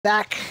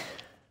Back.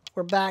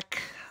 We're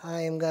back.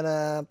 I am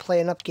gonna play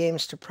enough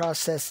games to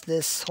process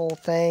this whole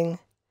thing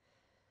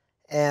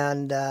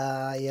and,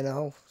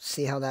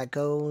 see how that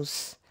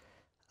goes.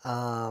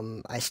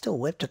 I still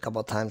whipped a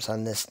couple times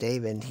on this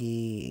David.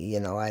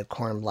 I had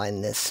corn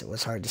blindness. It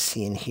was hard to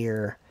see and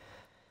hear.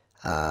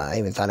 I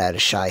even thought I had a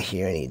shy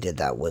here, and he did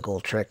that wiggle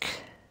trick.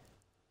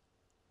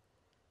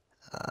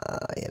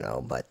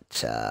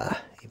 But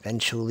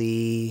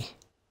eventually,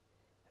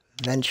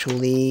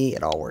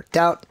 it all worked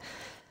out.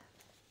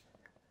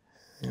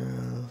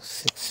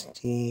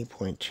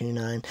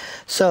 60.29.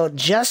 So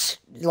just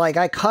like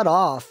I cut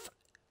off,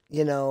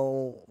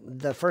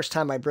 the first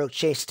time I broke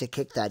chase to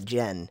kick that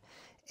gen,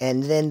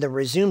 and then the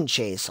resumed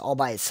chase all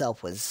by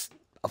itself was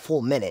a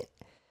full minute,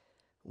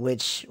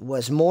 which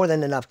was more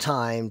than enough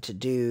time to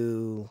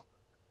do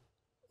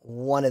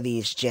one of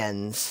these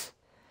gens.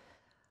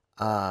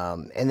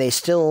 And they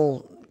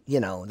still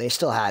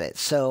had it.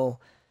 So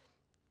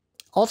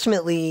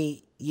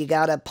ultimately, you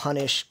gotta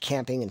punish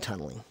camping and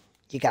tunneling.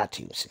 You got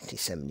to 60,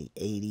 70,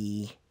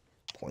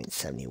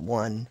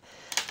 80.71.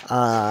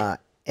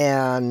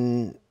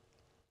 And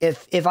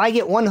if I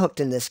get one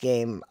hooked in this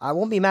game, I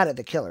won't be mad at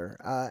the killer.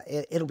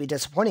 It'll be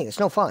disappointing. It's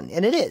no fun.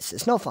 And it is.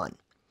 It's no fun.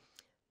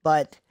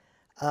 But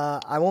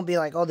I won't be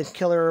like, oh, the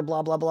killer,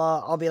 blah, blah,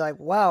 blah. I'll be like,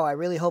 wow, I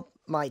really hope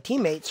my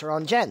teammates are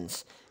on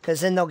gens,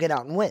 because then they'll get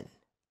out and win.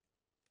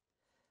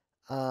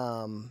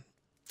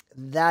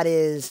 That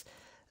is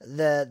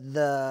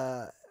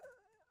the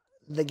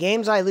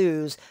games I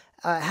lose.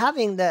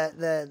 Having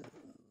the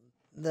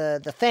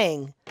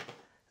thing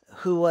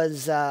who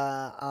was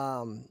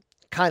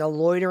kind of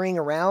loitering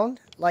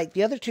around, like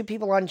the other two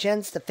people on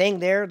gens, the thing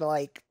there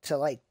to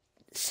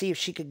see if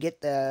she could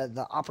get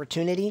the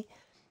opportunity,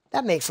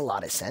 that makes a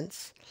lot of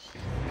sense.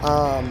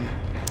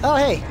 Oh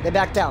hey, they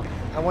backed out.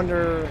 I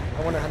wonder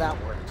how that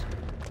worked.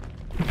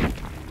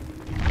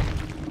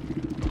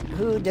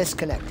 Who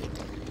disconnected?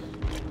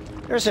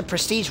 There's a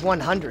Prestige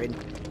 100.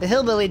 The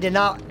Hillbilly did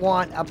not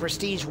want a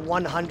Prestige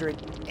 100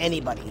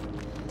 anybody.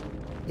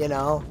 And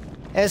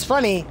it's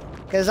funny,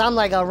 because I'm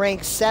like a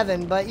rank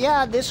 7, but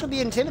yeah, this would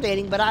be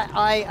intimidating, but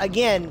I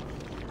again,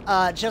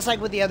 just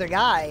like with the other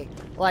guy,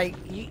 like,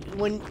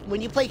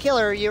 when you play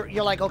killer,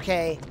 you're like,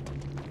 okay,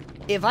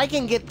 if I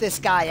can get this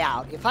guy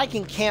out, if I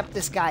can camp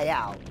this guy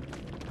out,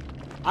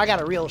 I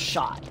got a real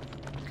shot.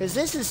 Because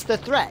this is the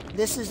threat.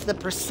 This is the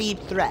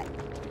perceived threat.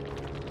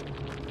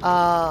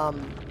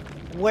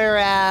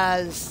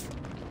 Whereas,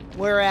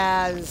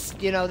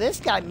 this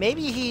guy,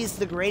 maybe he's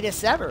the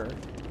greatest ever,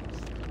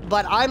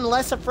 but I'm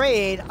less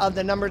afraid of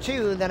the number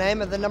 2 than I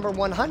am of the number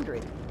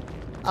 100.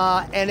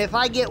 And if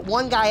I get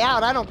one guy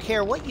out, I don't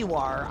care what you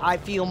are, I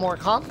feel more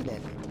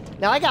confident.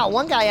 Now, I got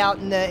one guy out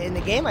in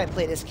the game I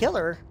played as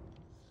killer.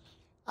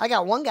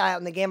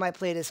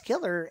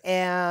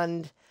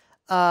 And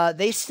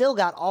they still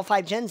got all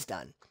 5 gens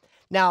done.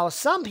 Now,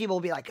 some people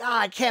will be like,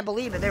 I can't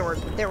believe it.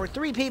 There were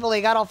 3 people,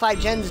 they got all 5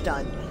 gens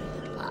done.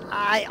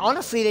 I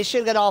honestly, they should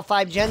have got all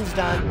 5 gens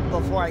done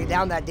before I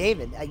downed that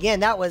David. Again,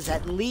 that was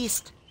at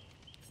least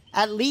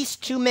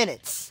 2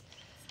 minutes.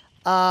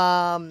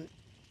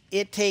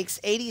 It takes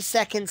 80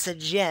 seconds a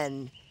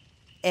gen,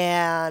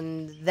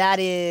 and that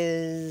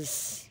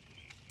is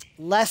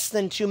less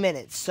than 2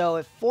 minutes. So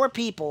if 4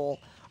 people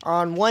are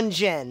on one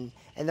gen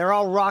and they're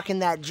all rocking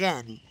that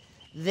gen,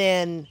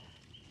 then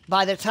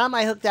by the time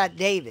I hook that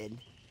David,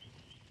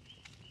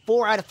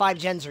 4 out of 5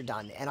 gens are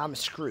done, and I'm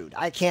screwed.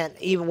 I can't,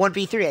 even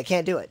 1v3, I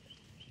can't do it.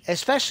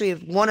 Especially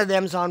if one of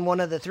them's on one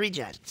of the 3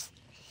 gens.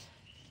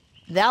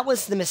 That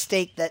was the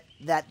mistake that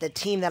the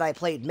team that I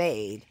played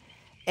made.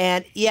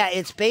 And yeah,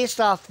 it's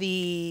based off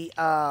the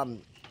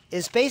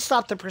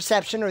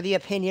perception or the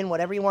opinion,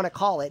 whatever you want to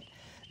call it,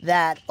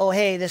 that, oh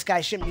hey, this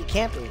guy shouldn't be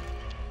camping.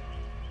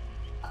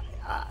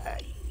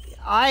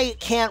 I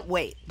can't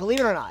wait.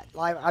 Believe it or not,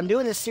 I'm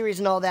doing this series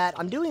and all that.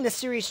 I'm doing this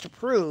series to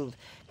prove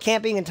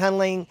camping and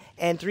tunneling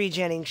and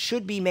 3genning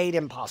should be made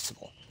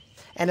impossible.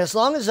 And as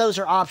long as those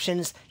are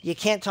options, you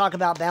can't talk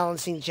about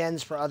balancing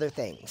gens for other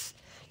things.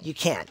 You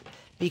can't.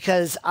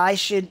 Because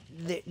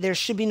there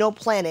should be no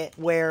planet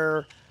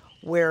where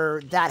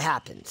that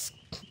happens.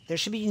 There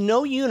should be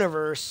no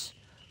universe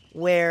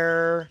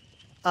where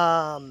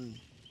I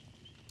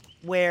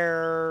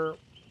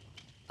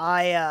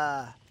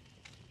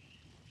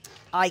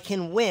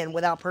can win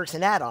without perks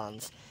and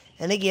add-ons.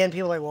 And again,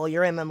 people are like, well,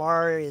 your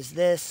MMR is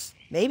this.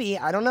 Maybe,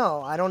 I don't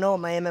know. I don't know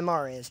what my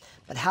MMR is.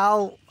 But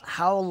how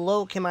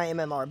low can my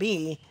MMR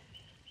be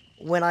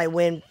when I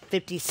win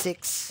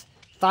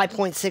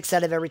 5.6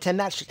 out of every 10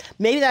 matches?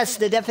 Maybe that's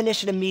the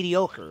definition of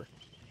mediocre.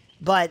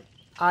 But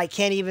I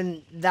can't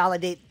even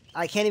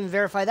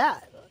verify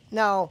that.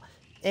 Now,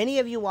 any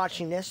of you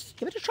watching this,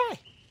 give it a try.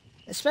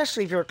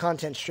 Especially if you're a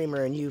content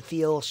streamer and you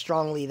feel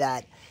strongly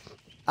that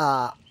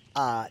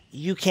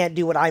you can't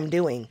do what I'm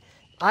doing.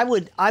 I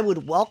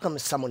would welcome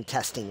someone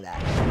testing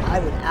that. I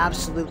would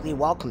absolutely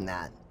welcome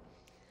that.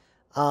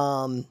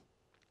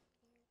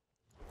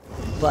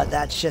 But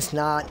that's just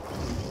not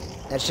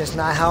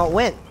how it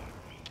went.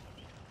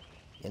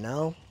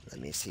 Let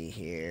me see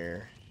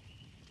here.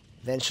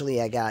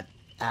 Eventually I got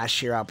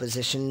Ashir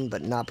opposition,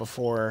 but not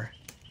before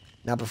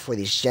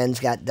these gens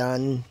got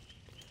done.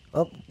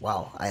 Oh,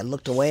 wow. I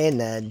looked away and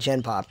the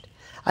gen popped.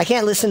 I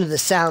can't listen to the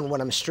sound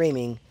when I'm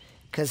streaming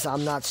because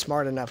I'm not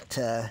smart enough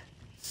to...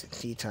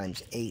 60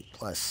 times 8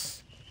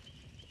 plus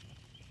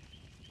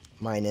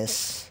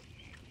minus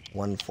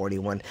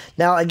 141.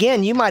 Now,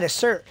 again, you might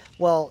assert,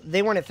 well,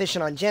 they weren't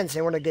efficient on gens.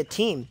 They weren't a good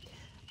team.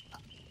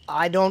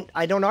 I don't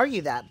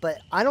argue that, but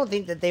I don't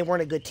think that they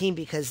weren't a good team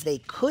because they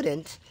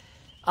couldn't.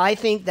 I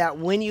think that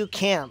when you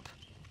camp,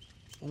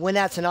 when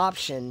that's an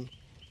option,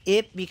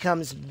 it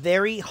becomes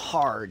very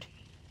hard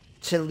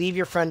to leave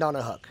your friend on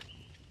a hook.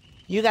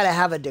 You got to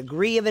have a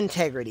degree of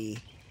integrity.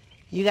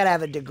 You got to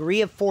have a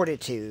degree of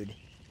fortitude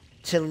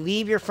to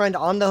leave your friend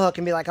on the hook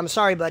and be like, I'm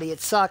sorry, buddy, it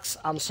sucks.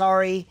 I'm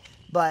sorry,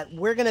 but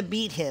we're going to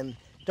beat him.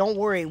 Don't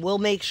worry. We'll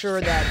make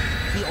sure that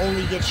he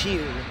only gets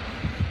you.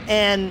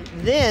 And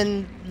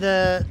then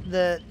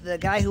the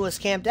guy who was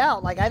camped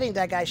out, like, I think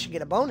that guy should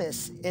get a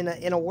bonus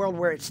in a world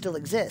where it still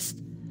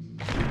exists.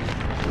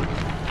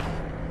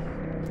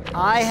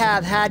 I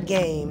have had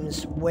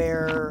games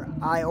where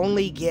I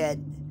only get,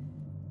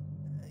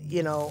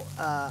 you know,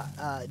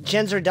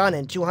 gens are done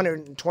in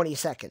 220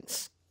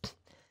 seconds.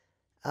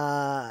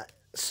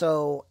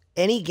 So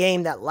any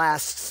game that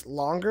lasts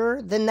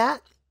longer than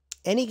that,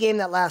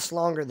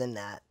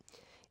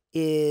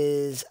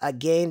 is a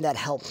game that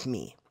helps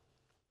me.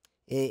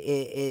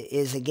 It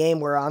is a game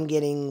where I'm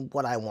getting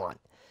what I want.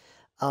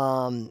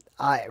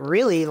 I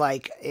really,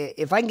 like,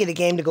 if I can get a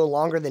game to go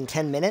longer than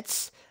 10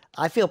 minutes,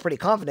 I feel pretty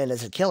confident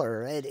as a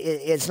killer.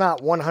 It's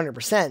not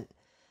 100%,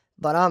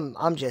 but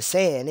I'm just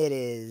saying it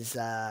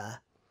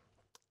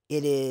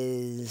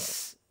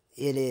is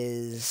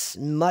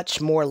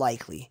much more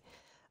likely.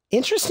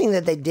 Interesting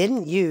that they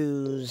didn't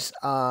use,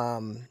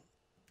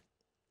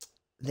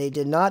 they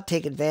did not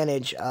take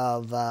advantage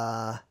of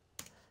the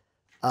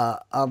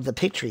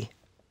pig tree.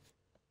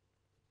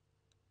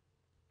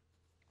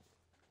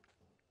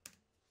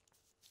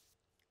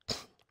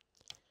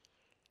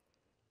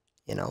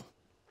 You know,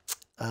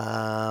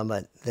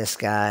 but this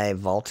guy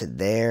vaulted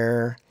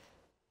there.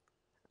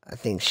 I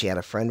think she had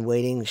a friend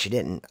waiting. She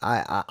didn't.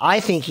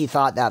 I think he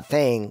thought that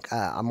Fang,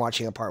 I'm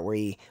watching a part where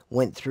he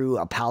went through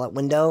a pallet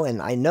window,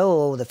 and I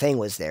know the Fang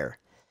was there.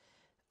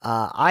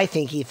 I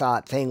think he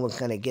thought Fang was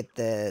going to get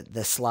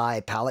the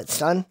sly pallet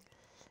stun,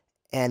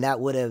 and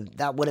that would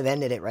have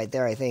ended it right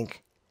there, I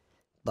think.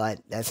 But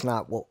that's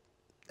not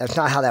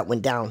how that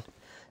went down.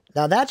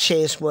 Now that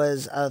chase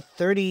was a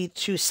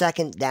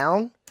 32-second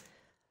down.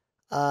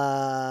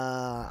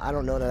 I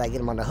don't know that I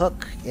get him on the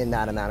hook in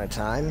that amount of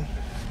time.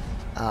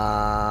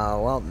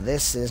 Well,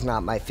 this is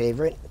not my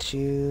favorite.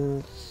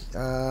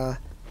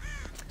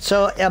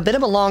 So a bit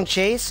of a long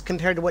chase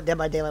compared to what Dead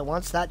by Daylight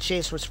wants. That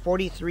chase was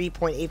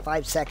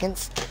 43.85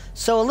 seconds,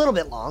 so a little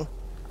bit long.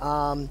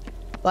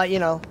 But you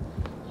know,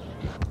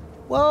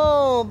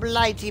 whoa,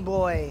 Blighty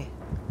boy.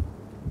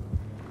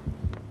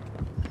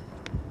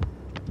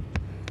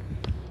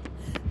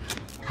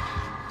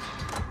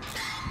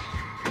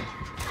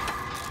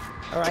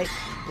 All right,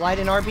 Blight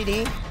and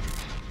RBD.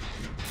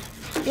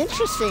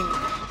 Interesting.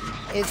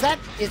 Is that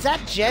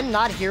Jen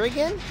not here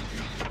again?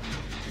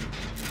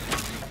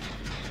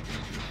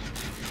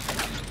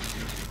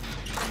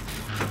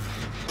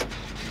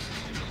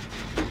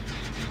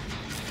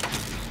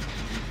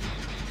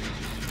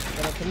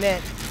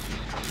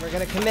 We're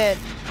gonna commit.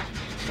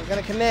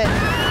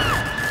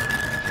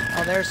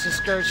 Oh, there's the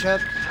Scourge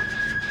Hook.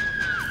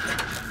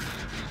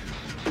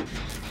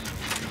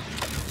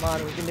 Come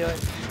on, we can do it.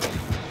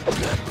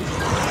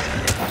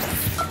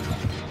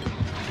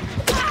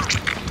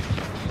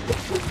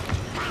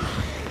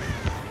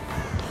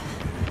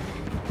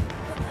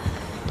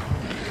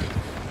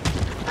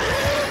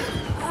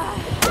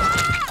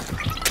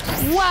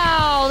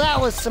 Wow, that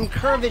was some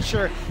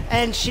curvature,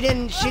 and she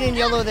didn't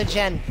YOLO the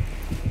gen.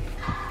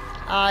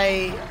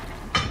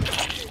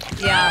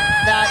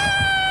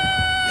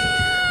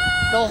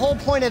 The whole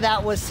point of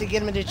that was to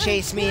get him to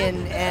chase me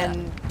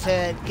and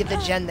to get the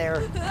gen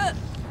there,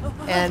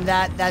 and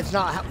that's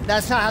not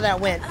how that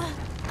went.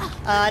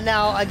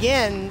 Now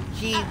again,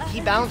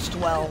 he bounced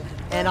well,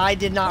 and I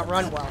did not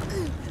run well,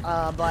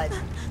 but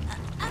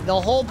the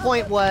whole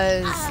point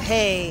was,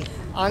 hey,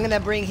 I'm gonna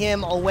bring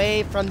him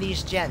away from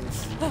these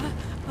gens.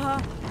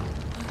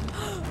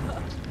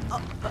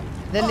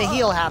 Then the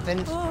heal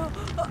happened,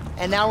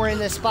 and now we're in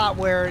this spot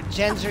where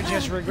gens are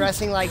just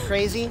regressing like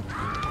crazy.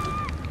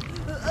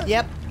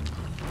 Yep.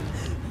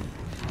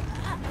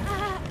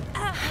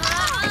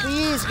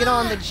 Please get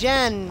on the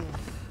gen.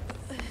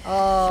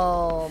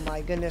 Oh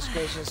my goodness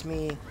gracious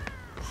me.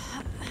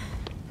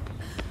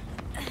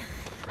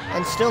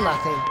 And still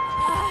nothing.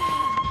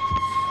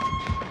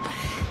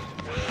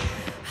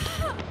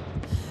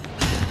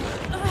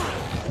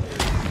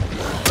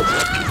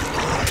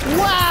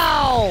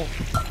 Wow!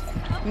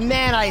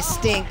 Man, I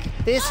stink.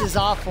 This is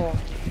awful.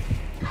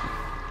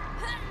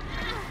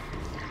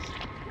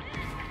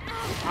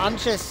 I'm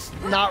just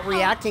not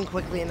reacting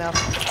quickly enough.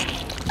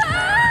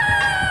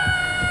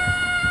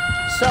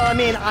 So, I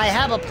mean, I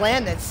have a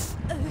plan that's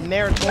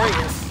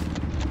meritorious,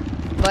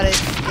 but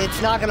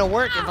it's not gonna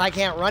work if I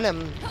can't run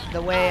him the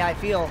way I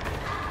feel.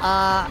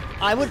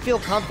 I would feel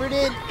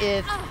comforted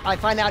if I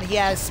find out he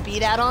has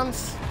speed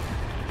add-ons.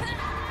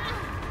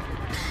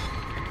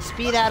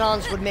 Speed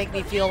add-ons would make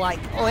me feel like,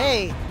 oh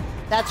hey,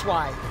 that's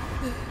why.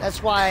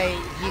 That's why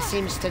he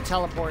seems to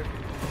teleport.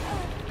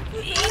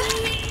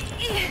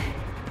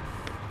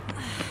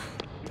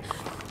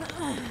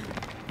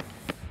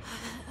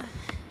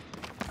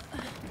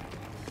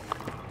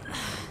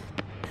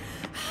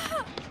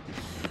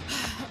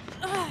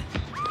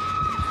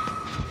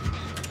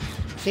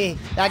 See,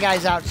 that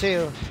guy's out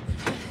too.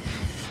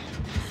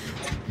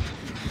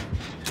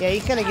 Yeah,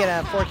 he's gonna get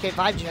a 4K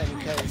 5 gen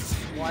because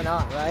why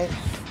not, right?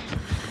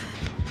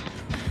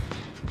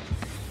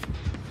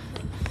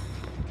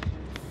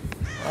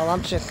 Well,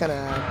 I'm just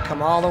gonna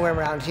come all the way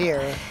around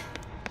here.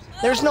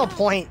 There's no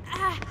point.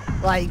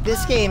 Like,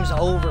 this game's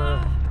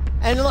over.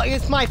 And look,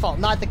 it's my fault,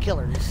 not the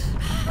killer's.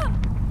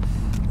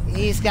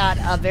 He's got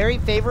a very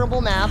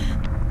favorable map.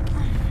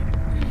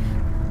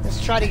 Let's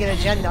try to get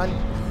a gen done.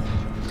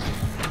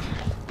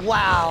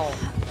 Wow.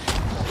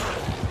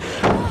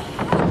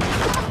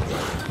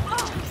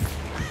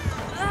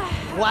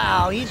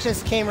 Wow, he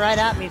just came right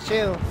at me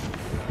too.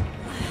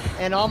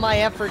 And all my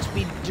efforts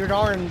be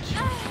darned.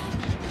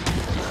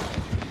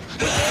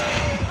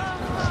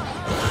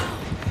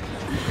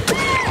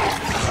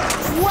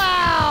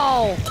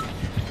 Wow!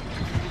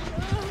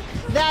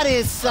 That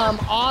is some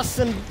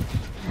awesome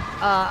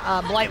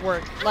Blight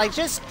work. Like,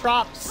 just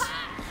props. Look,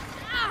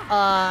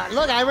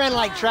 I ran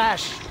like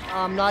trash.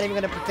 I'm not even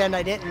gonna pretend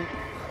I didn't.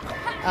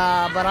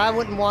 But I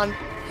wouldn't want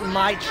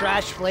my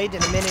trash play to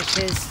diminish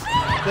his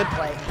good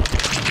play.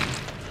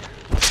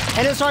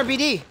 And it's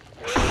RBD,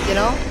 you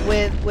know,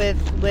 with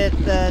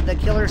the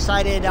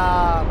killer-sided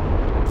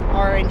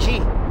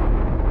RNG.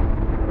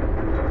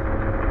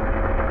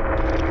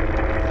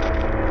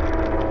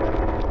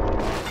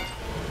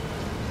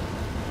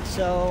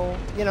 So,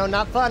 you know,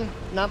 not fun,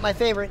 not my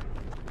favorite.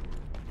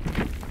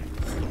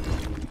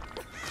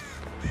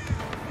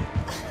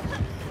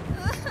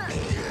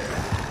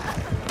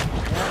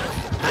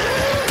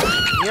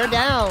 You're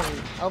down.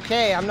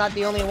 Okay, I'm not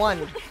the only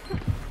one.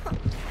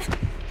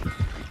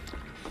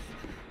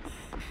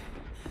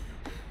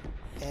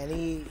 And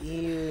he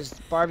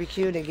used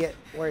barbecue to get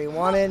where he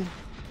wanted.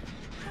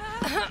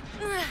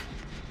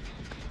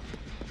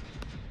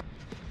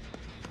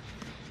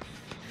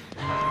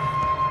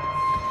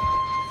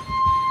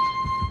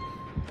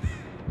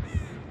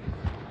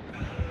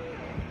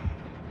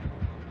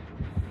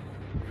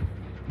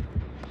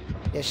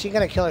 Yeah, she's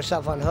gonna kill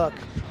herself on hook.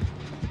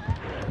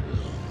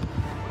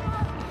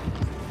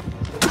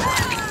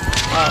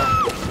 Oh.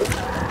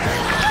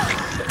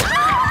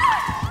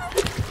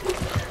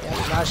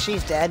 Yeah, now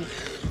she's dead.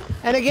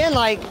 And again,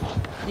 like,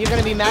 you're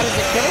gonna be mad at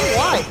the killer?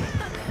 Why?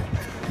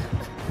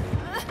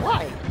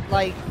 Why?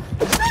 Like,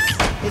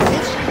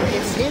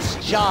 it's his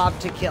job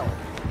to kill.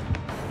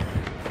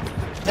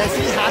 Does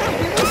he have to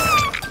do this?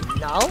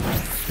 No.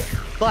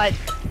 But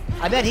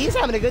I bet he's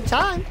having a good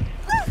time.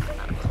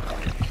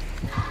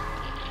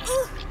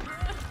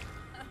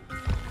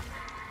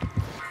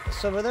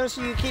 So for those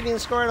of you keeping the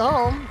score at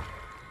home,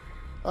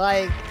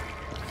 like,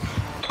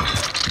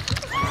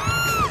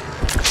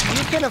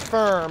 you can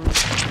affirm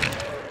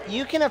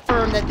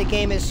that the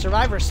game is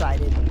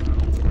survivor-sided.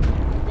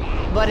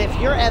 But if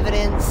your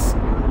evidence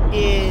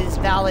is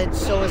valid,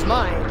 so is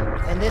mine.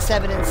 And this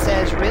evidence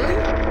says, really?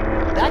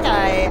 That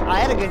guy, I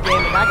had a good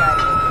game, and that guy had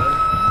a good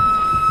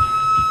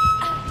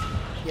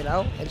game. You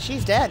know? And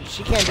she's dead.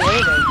 She can't do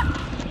anything.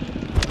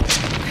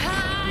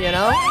 You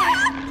know?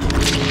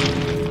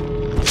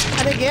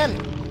 And again,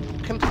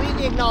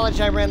 completely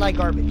acknowledge I ran like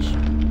garbage.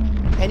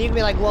 And you can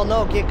be like, well,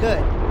 no, get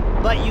good.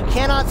 But you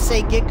cannot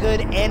say get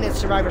good and it's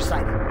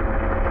survivor-sided.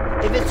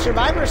 If it's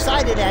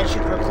survivor-sided as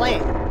you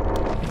proclaim,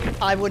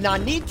 I would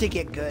not need to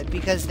get good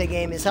because the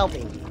game is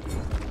helping me.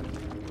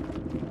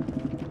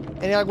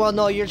 And you're like, well,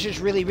 no, you're just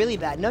really, really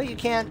bad. No, you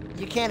can't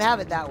have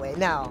it that way.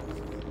 Now,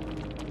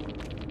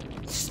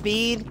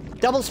 speed,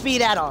 double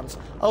speed add-ons.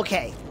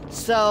 Okay,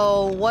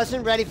 so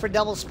wasn't ready for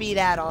double speed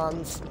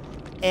add-ons.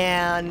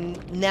 And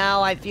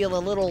now I feel a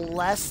little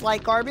less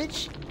like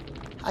garbage.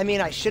 I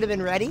mean, I should have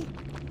been ready.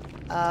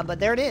 But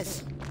there it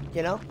is.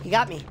 You know, he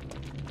got me.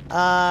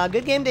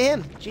 Good game to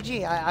him.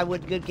 GG. I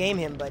would good game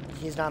him, but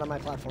he's not on my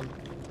platform.